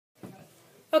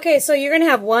Okay, so you're going to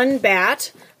have one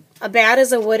bat. A bat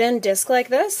is a wooden disc like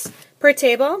this per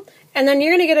table. And then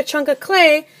you're going to get a chunk of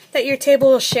clay that your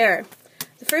table will share.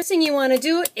 The first thing you want to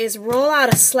do is roll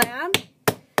out a slab.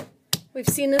 We've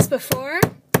seen this before.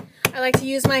 I like to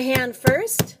use my hand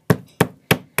first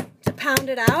to pound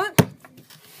it out.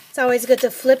 It's always good to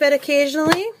flip it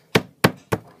occasionally.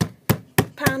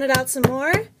 Pound it out some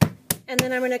more. And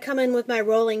then I'm going to come in with my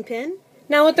rolling pin.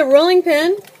 Now with the rolling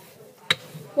pin,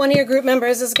 one of your group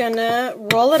members is going to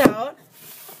roll it out,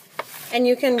 and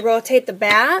you can rotate the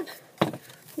bat,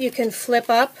 you can flip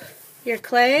up your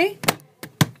clay,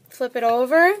 flip it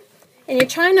over, and you're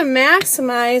trying to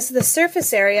maximize the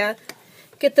surface area.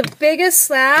 Get the biggest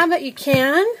slab that you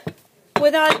can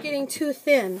without getting too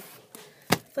thin.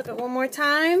 Flip it one more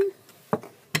time.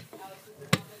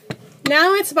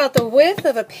 Now it's about the width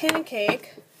of a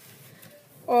pancake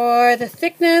or the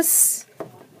thickness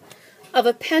of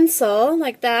a pencil,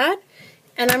 like that,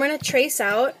 and I'm going to trace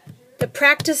out the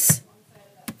practice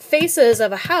faces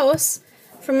of a house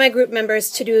for my group members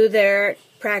to do their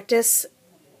practice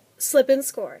slip and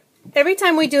score. Every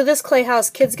time we do this clay house,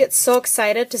 kids get so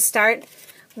excited to start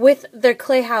with their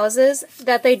clay houses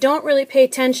that they don't really pay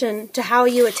attention to how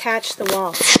you attach the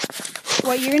walls.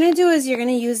 What you're going to do is you're going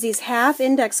to use these half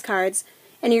index cards,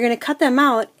 and you're going to cut them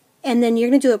out, and then you're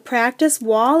going to do a practice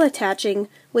wall attaching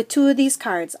with two of these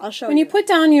cards. I'll show you. When you put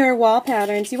down your wall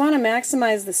patterns, you want to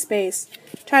maximize the space.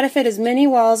 Try to fit as many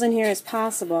walls in here as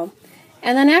possible.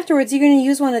 And then afterwards, you're going to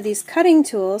use one of these cutting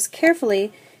tools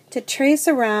carefully to trace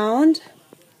around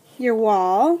your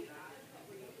wall.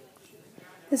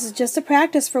 This is just a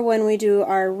practice for when we do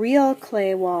our real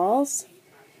clay walls.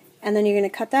 And then you're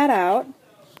going to cut that out.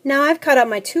 Now I've cut out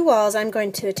my two walls I'm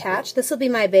going to attach. This will be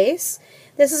my base.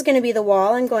 This is going to be the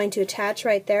wall I'm going to attach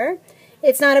right there.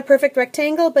 It's not a perfect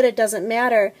rectangle, but it doesn't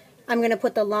matter. I'm going to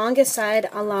put the longest side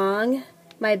along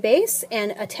my base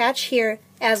and attach here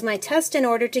as my test in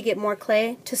order to get more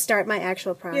clay to start my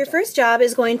actual project. Your first job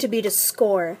is going to be to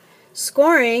score.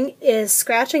 Scoring is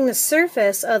scratching the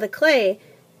surface of the clay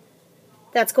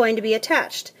that's going to be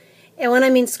attached. And when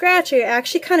I mean scratch, you're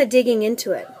actually kind of digging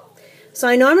into it. So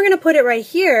I know I'm going to put it right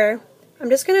here. I'm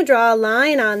just going to draw a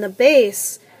line on the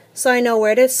base so I know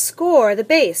where to score the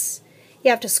base. You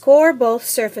have to score both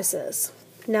surfaces.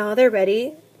 Now they're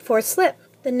ready for slip.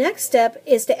 The next step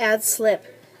is to add slip.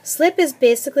 Slip is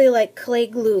basically like clay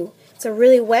glue. It's a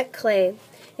really wet clay.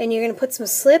 And you're going to put some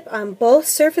slip on both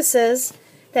surfaces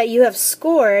that you have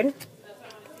scored,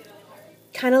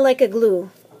 kind of like a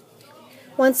glue.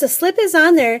 Once the slip is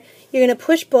on there, you're going to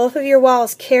push both of your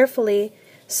walls carefully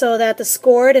so that the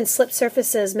scored and slip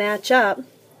surfaces match up.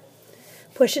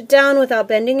 Push it down without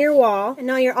bending your wall. And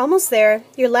now you're almost there.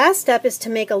 Your last step is to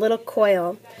make a little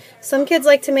coil. Some kids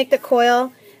like to make the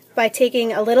coil by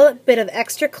taking a little bit of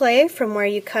extra clay from where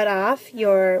you cut off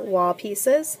your wall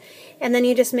pieces. And then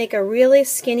you just make a really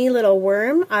skinny little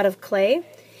worm out of clay.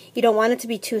 You don't want it to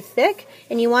be too thick,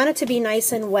 and you want it to be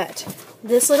nice and wet.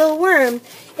 This little worm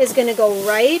is going to go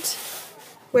right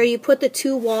where you put the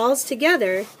two walls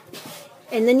together.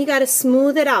 And then you got to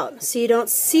smooth it out so you don't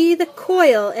see the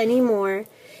coil anymore.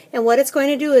 And what it's going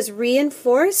to do is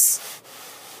reinforce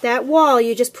that wall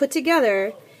you just put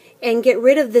together and get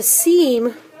rid of the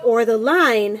seam or the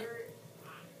line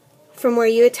from where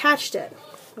you attached it.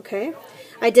 Okay,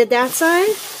 I did that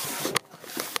side.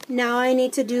 Now I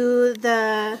need to do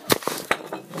the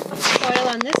coil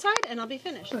on this side and I'll be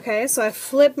finished. Okay, so I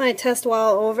flipped my test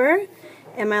wall over,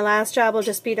 and my last job will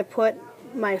just be to put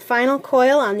my final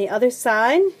coil on the other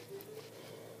side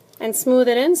and smooth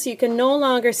it in so you can no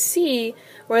longer see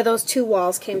where those two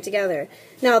walls came together.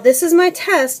 Now this is my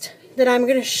test that I'm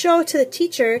going to show to the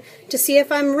teacher to see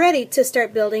if I'm ready to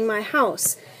start building my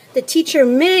house. The teacher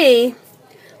may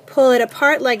pull it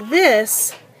apart like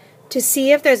this to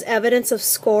see if there's evidence of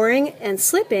scoring and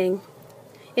slipping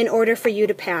in order for you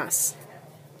to pass.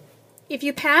 If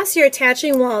you pass your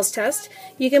attaching walls test,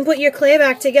 you can put your clay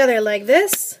back together like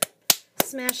this.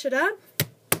 Smash it up,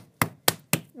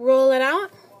 roll it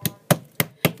out,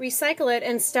 recycle it,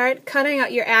 and start cutting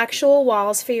out your actual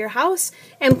walls for your house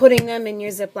and putting them in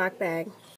your Ziploc bag.